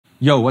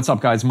Yo, what's up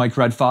guys? Mike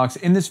Red Fox.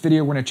 In this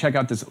video, we're gonna check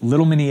out this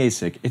little mini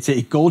ASIC. It's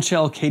a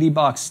Goldshell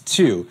KD-Box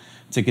II.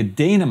 It's a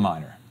Kadena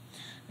miner.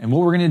 And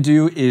what we're gonna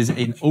do is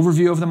an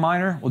overview of the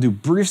miner. We'll do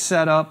brief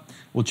setup.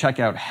 We'll check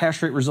out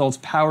hash rate results,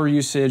 power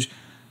usage,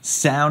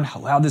 sound,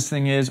 how loud this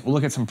thing is. We'll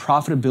look at some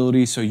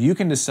profitability so you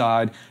can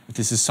decide if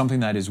this is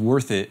something that is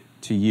worth it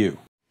to you.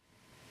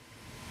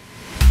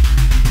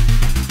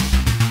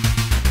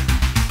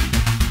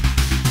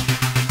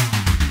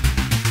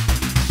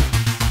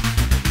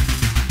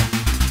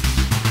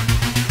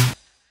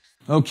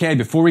 Okay,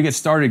 before we get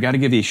started, got to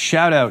give a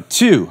shout out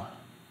to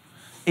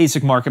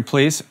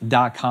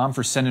asicmarketplace.com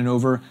for sending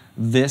over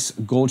this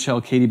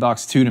Goldshell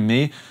KD-Box II to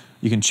me.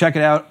 You can check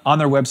it out on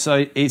their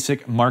website,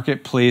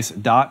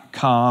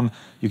 asicmarketplace.com.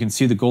 You can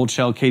see the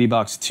Goldshell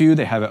KD-Box II.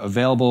 They have it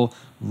available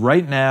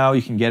right now.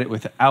 You can get it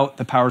without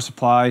the power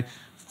supply,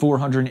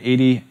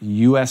 $480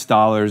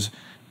 US.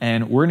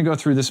 And we're going to go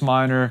through this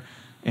miner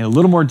in a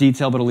little more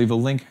detail, but I'll leave a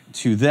link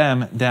to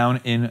them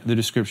down in the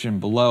description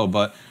below.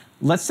 But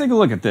let's take a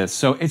look at this.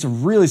 So it's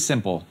really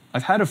simple.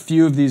 I've had a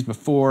few of these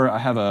before. I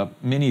have a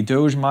mini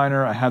Doge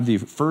miner. I have the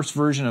first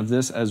version of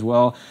this as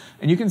well.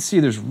 And you can see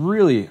there's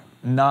really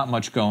not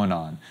much going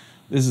on.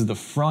 This is the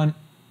front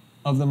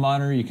of the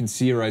miner. You can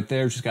see it right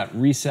there. It's just got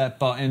reset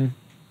button.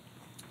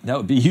 That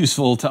would be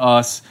useful to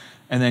us.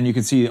 And then you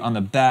can see on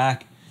the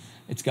back,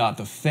 it's got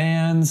the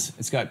fans.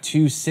 It's got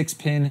two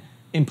 6-pin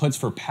inputs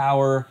for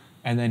power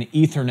and then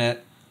Ethernet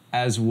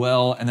as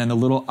well, and then the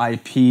little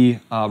IP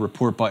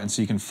report button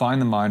so you can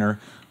find the miner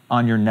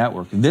on your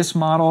network. This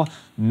model,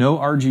 no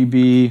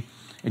RGB,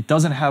 it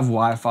doesn't have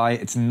Wi-Fi,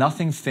 it's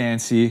nothing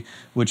fancy,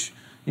 which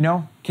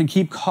can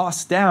keep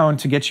costs down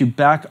to get you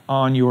back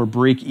on your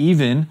break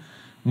even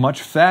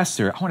much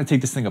faster. I want to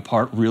take this thing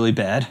apart really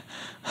bad.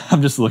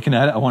 I'm just looking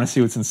at it, I want to see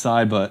what's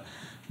inside, but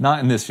not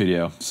in this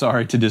video.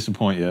 Sorry to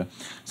disappoint you.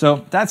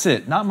 So that's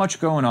it, not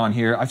much going on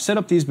here. I've set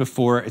up these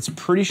before, it's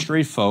pretty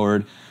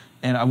straightforward.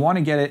 And I want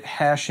to get it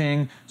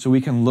hashing so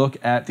we can look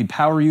at the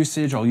power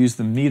usage. I'll use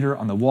the meter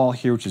on the wall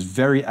here, which is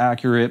very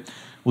accurate.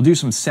 We'll do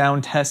some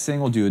sound testing.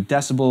 We'll do a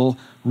decibel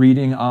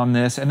reading on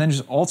this, and then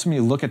just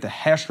ultimately look at the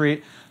hash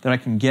rate that I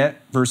can get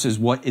versus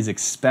what is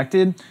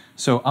expected.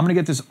 So I'm going to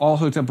get this all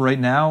hooked up right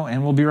now,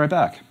 and we'll be right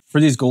back.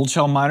 For these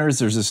Goldshell miners,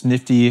 there's this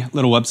nifty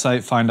little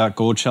website,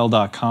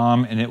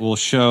 find.goldshell.com, and it will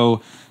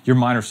show your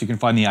miner so you can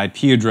find the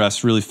IP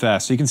address really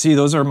fast. So you can see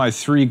those are my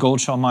 3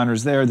 Goldshell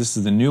miners there. This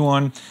is the new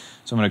one.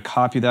 So I'm going to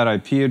copy that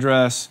IP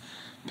address,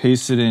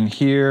 paste it in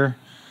here,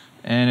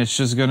 and it's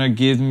just going to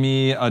give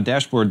me a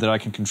dashboard that I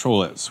can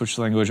control it. Switch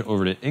language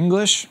over to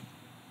English,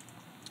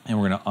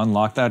 and we're going to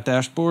unlock that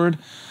dashboard.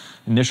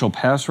 Initial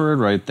password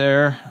right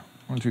there,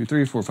 1, 2,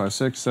 3, 4, 5,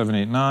 6, 7,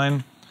 8,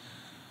 9.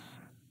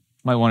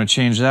 Might want to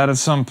change that at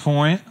some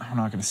point. I'm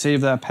not going to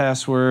save that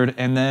password.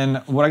 And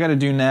then what I got to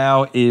do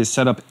now is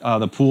set up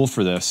the pool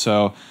for this.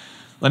 So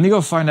let me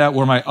go find out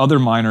where my other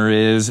miner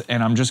is,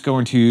 and I'm just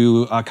going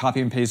to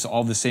copy and paste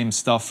all the same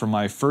stuff from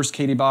my first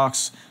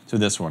KD-Box to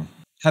this one.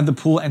 Have the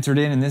pool entered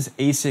in, and this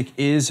ASIC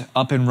is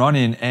up and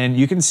running. And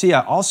you can see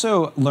I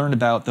also learned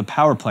about the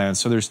power plan.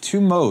 So there's 2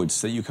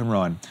 modes that you can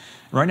run.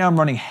 Right now I'm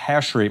running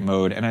hash rate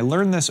mode, and I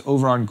learned this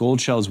over on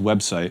Goldshell's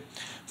website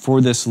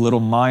for this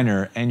little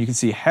miner. And you can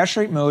see hash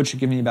rate mode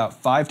should give me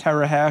about 5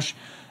 terahash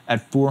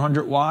at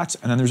 400 watts.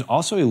 And then there's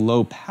also a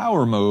low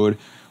power mode,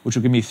 which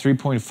will give me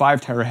 3.5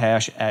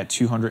 terahash at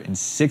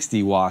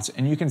 260 watts.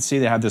 And you can see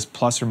they have this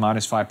plus or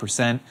minus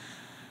 5%,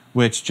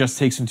 which just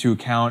takes into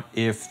account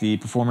if the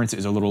performance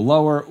is a little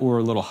lower or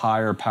a little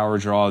higher power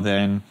draw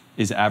than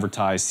is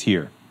advertised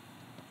here.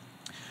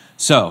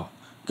 So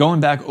going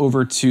back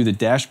over to the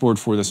dashboard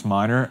for this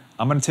miner,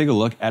 I'm going to take a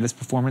look at its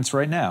performance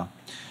right now.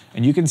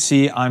 And you can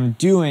see I'm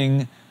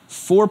doing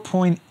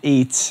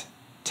 4.8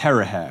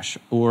 terahash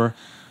or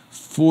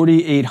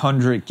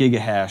 4,800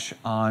 gigahash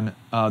on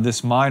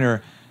this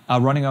miner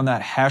running on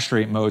that hash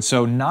rate mode.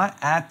 So not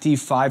at the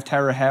 5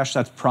 terahash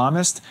that's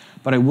promised,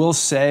 but I will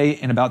say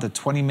in about the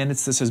 20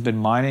 minutes this has been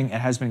mining,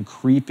 it has been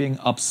creeping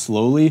up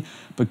slowly,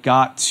 but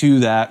got to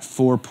that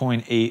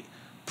 4.8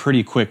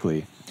 pretty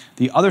quickly.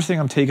 The other thing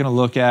I'm taking a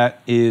look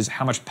at is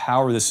how much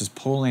power this is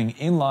pulling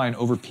inline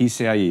over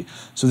PCIe.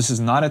 So this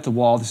is not at the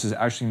wall, this is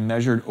actually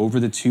measured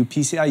over the 2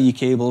 PCIe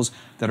cables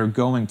that are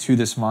going to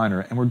this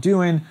miner. And we're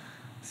doing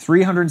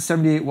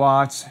 378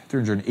 watts,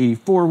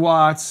 384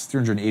 watts,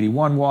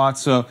 381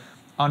 watts. So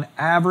on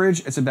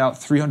average, it's about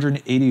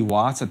 380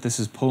 watts that this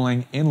is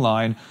pulling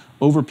inline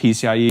over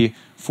PCIe.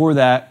 For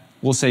that,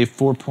 we'll say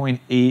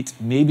 4.8,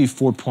 maybe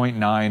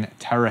 4.9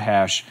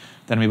 terahash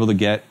that I'm able to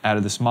get out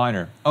of this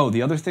miner. Oh,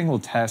 the other thing we'll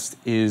test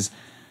is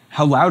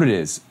how loud it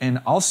is. And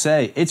I'll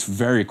say it's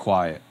very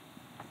quiet.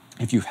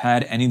 If you've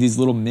had any of these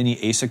little mini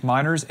ASIC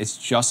miners, it's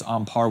just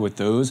on par with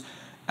those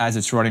as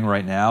it's running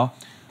right now.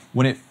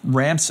 When it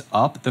ramps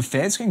up, the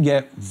fans can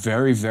get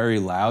very, very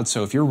loud.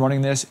 So if you're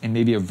running this in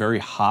maybe a very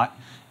hot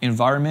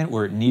environment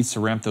where it needs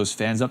to ramp those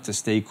fans up to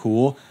stay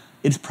cool,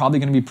 it's probably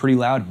going to be pretty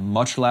loud,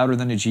 much louder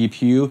than a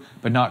GPU,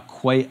 but not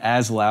quite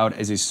as loud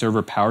as a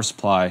server power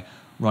supply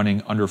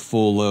running under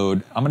full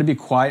load. I'm gonna be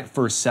quiet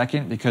for a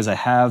second because I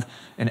have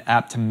an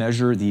app to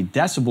measure the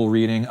decibel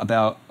reading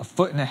about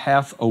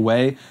 1.5 feet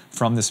away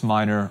from this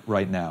miner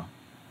right now.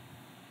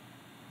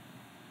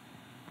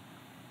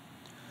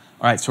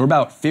 All right, so we're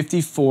about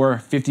 54,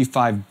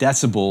 55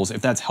 decibels.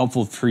 If that's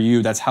helpful for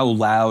you, that's how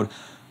loud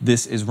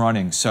this is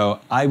running. So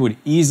I would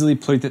easily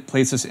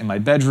place this in my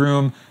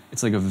bedroom.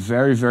 It's like a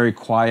very, very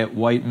quiet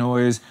white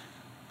noise.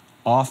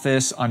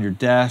 Office, on your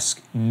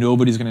desk,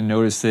 nobody's gonna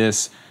notice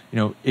this. You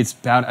know, it's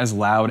about as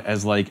loud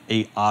as like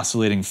a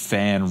oscillating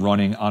fan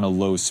running on a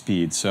low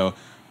speed. So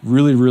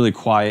really, really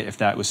quiet if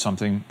that was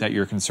something that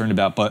you're concerned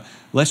about. But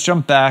let's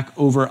jump back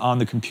over on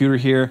the computer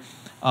here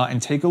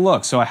and take a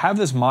look. So I have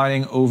this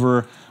mining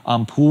over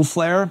Pool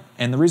Flare,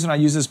 and the reason I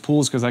use this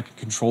pool is because I can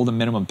control the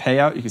minimum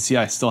payout. You can see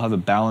I still have a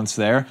balance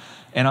there.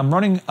 And I'm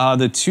running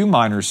the 2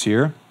 miners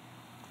here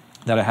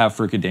that I have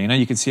for Kadena.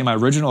 You can see my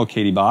original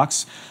KD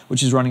box,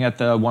 which is running at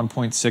the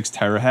 1.6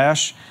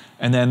 terahash.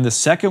 And then the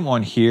second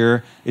one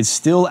here is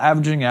still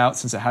averaging out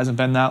since it hasn't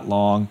been that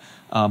long,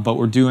 but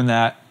we're doing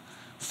that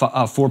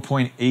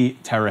 4.8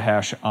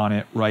 terahash on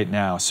it right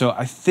now. So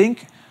I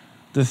think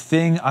the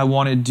thing I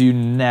want to do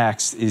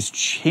next is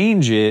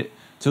change it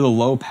to the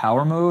low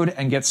power mode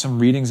and get some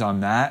readings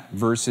on that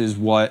versus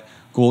what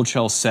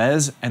Goldshell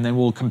says. And then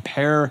we'll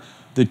compare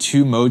the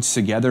 2 modes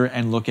together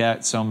and look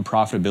at some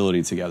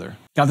profitability together.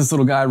 Got this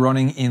little guy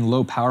running in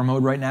low power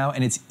mode right now,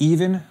 and it's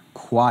even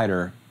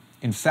quieter.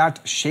 In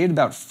fact, shaved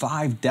about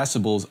 5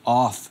 decibels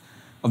off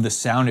of the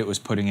sound it was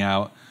putting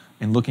out.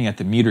 And looking at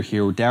the meter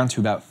here, we're down to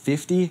about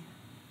 50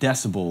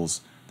 decibels.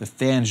 The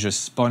fan's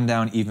just spun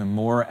down even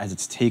more as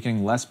it's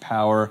taking less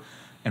power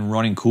and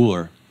running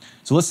cooler.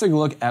 So let's take a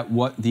look at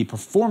what the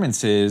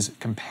performance is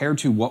compared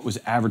to what was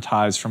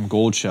advertised from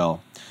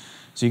Goldshell.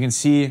 So you can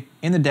see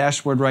in the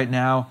dashboard right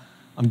now,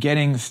 I'm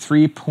getting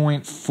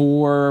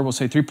 3.4, we'll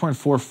say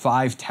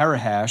 3.45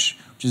 terahash,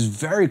 which is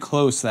very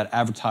close to that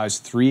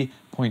advertised 3.5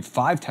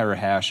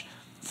 terahash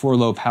for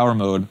low power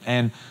mode.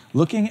 And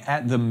looking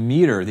at the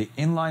meter, the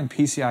inline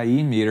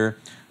PCIe meter,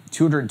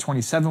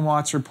 227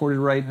 watts reported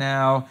right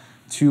now,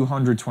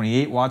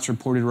 228 watts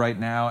reported right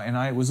now. And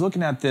I was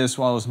looking at this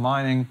while I was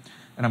mining,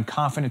 and I'm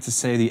confident to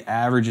say the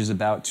average is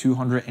about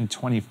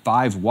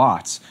 225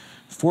 watts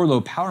for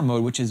low power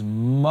mode, which is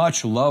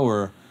much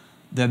lower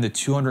than the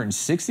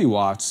 260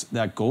 watts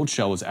that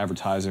Goldshell was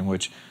advertising,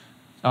 which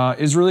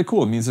is really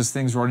cool. It means this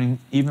thing's running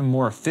even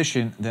more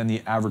efficient than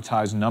the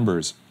advertised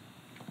numbers.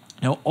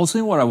 Now,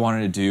 ultimately what I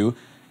wanted to do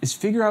is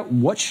figure out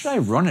what should I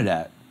run it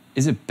at?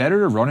 Is it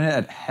better to run it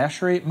at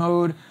hash rate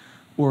mode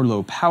or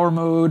low power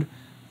mode?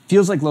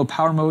 Feels like low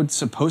power mode's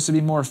supposed to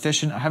be more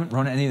efficient. I haven't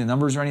run any of the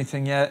numbers or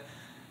anything yet,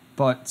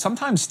 but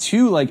sometimes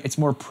too, like it's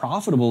more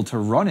profitable to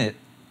run it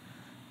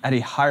at a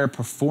higher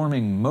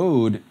performing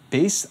mode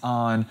based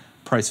on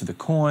price of the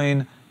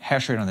coin,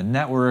 hash rate on the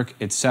network,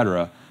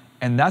 etc.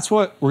 And that's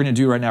what we're gonna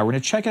do right now. We're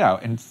gonna check it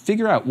out and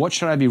figure out what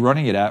should I be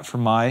running it at for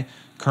my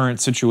current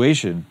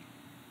situation.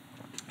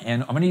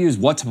 And I'm gonna use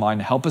what to mine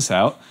to help us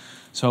out.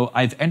 So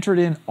I've entered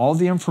in all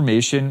the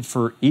information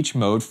for each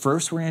mode.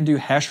 First, we're gonna do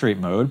hash rate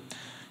mode.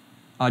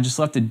 I just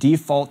left the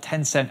default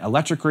 10-cent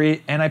electric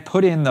rate, and I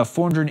put in the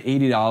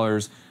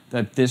 $480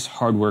 that this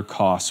hardware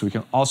costs, so we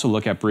can also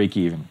look at break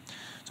even.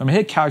 So I'm gonna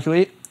hit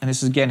calculate, and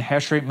this is again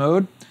hash rate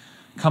mode,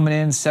 coming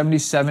in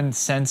 77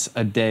 cents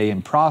a day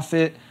in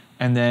profit,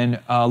 and then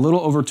a little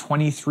over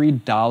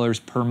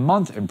 $23 per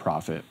month in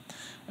profit.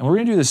 And we're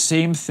gonna do the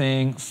same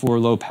thing for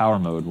low power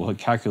mode. We'll hit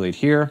calculate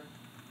here,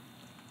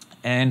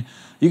 and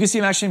you can see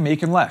I'm actually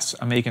making less.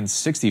 I'm making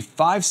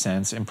 65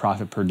 cents in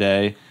profit per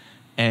day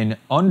and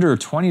under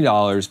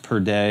 $20 per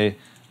day,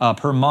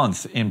 per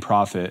month in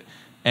profit.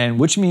 And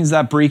which means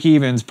that break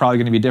even is probably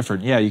gonna be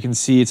different. Yeah, you can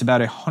see it's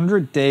about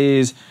 100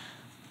 days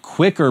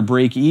quicker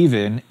break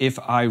even if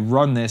I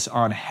run this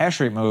on hash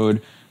rate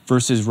mode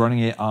versus running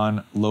it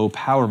on low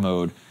power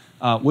mode,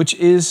 which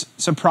is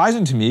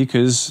surprising to me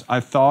because I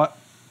thought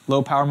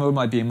low power mode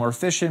might be more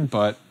efficient,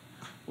 but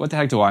what the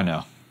heck do I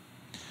know?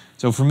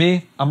 So for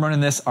me, I'm running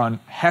this on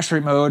hash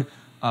rate mode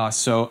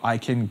so I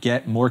can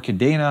get more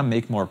Kadena,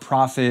 make more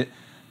profit,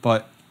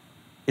 but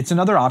it's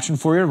another option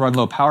for you to run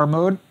low power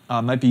mode.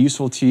 Might be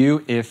useful to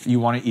you if you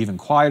want it even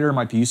quieter,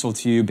 might be useful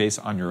to you based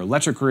on your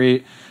electric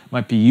rate,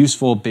 might be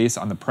useful based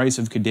on the price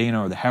of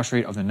Kadena or the hash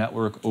rate of the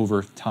network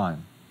over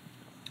time.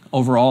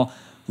 Overall,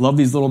 love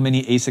these little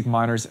mini ASIC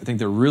miners. I think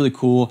they're really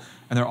cool,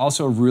 and they're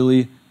also a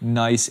really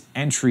nice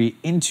entry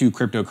into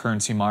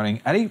cryptocurrency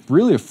mining at a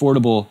really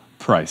affordable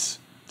price,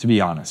 to be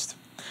honest.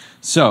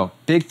 So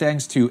big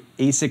thanks to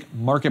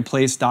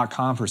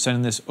asicmarketplace.com for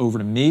sending this over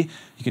to me.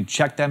 You can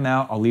check them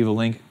out. I'll leave a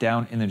link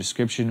down in the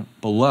description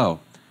below.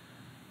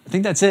 I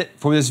think that's it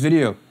for this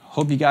video.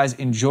 Hope you guys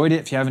enjoyed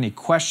it. If you have any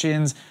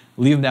questions,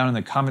 leave them down in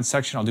the comment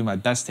section. I'll do my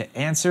best to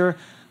answer.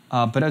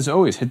 But as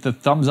always, hit the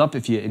thumbs up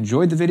if you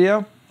enjoyed the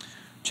video.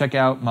 Check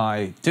out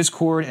my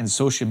Discord and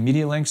social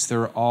media links.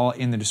 They're all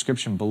in the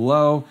description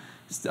below.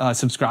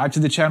 Subscribe to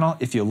the channel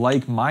if you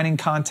like mining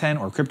content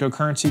or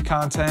cryptocurrency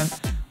content.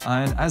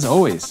 And as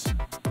always,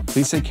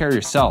 please take care of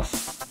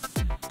yourself.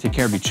 take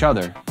care of each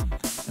other,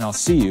 and I'll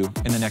see you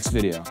in the next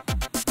video.